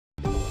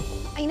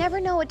I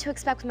never know what to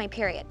expect with my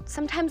period.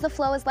 Sometimes the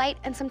flow is light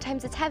and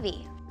sometimes it's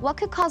heavy. What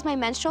could cause my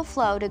menstrual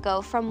flow to go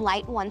from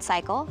light one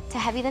cycle to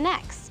heavy the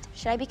next?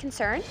 Should I be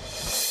concerned?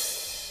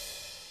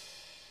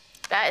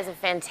 That is a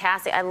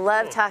fantastic. I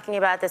love talking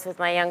about this with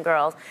my young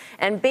girls.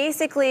 And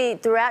basically,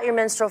 throughout your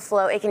menstrual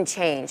flow, it can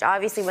change.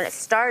 Obviously, when it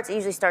starts, it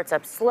usually starts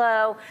up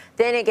slow.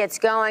 Then it gets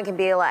going, can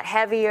be a lot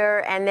heavier.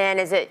 And then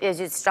as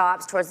it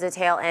stops towards the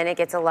tail end, it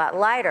gets a lot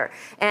lighter.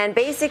 And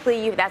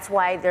basically, that's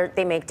why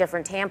they make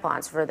different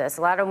tampons for this.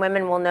 A lot of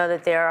women will know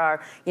that there are,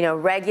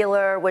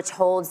 regular, which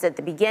holds at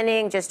the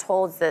beginning, just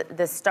holds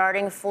the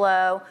starting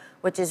flow,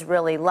 which is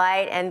really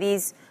light. And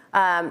these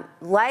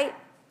light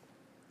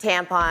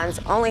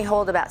tampons only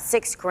hold about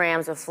 6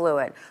 grams of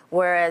fluid,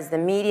 whereas the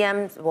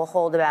mediums will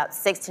hold about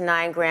 6 to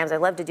 9 grams. I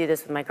love to do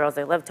this with my girls.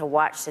 I love to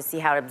watch to see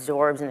how it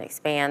absorbs and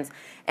expands.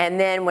 And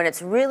then when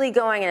it's really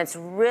going and it's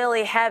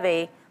really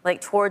heavy,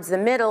 like towards the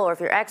middle, or if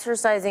you're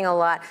exercising a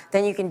lot,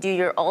 then you can do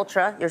your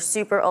ultra, your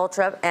super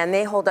ultra, and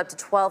they hold up to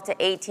 12 to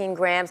 18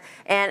 grams.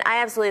 And I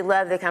absolutely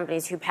love the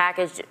companies who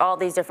package all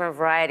these different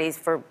varieties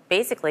for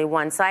basically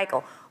one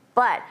cycle.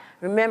 But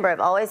remember,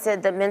 I've always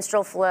said the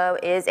menstrual flow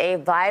is a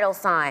vital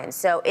sign.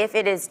 So if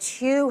it is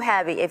too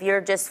heavy, if you're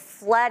just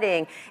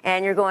flooding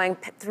and you're going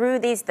through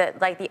these,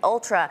 like the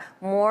ultra,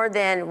 more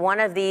than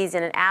one of these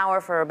in an hour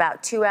for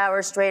about 2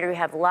 hours straight, or you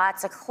have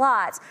lots of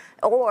clots,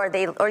 or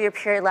your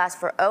period lasts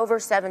for over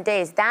 7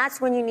 days, that's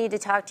when you need to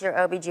talk to your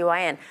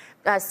OBGYN.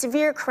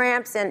 Severe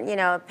cramps and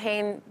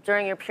pain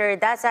during your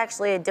period, that's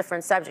actually a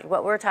different subject.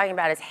 What we're talking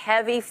about is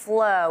heavy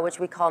flow, which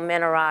we call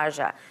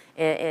menorrhagia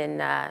in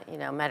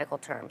medical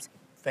terms.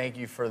 Thank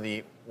you for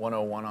the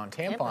 101 on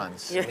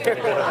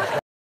tampons.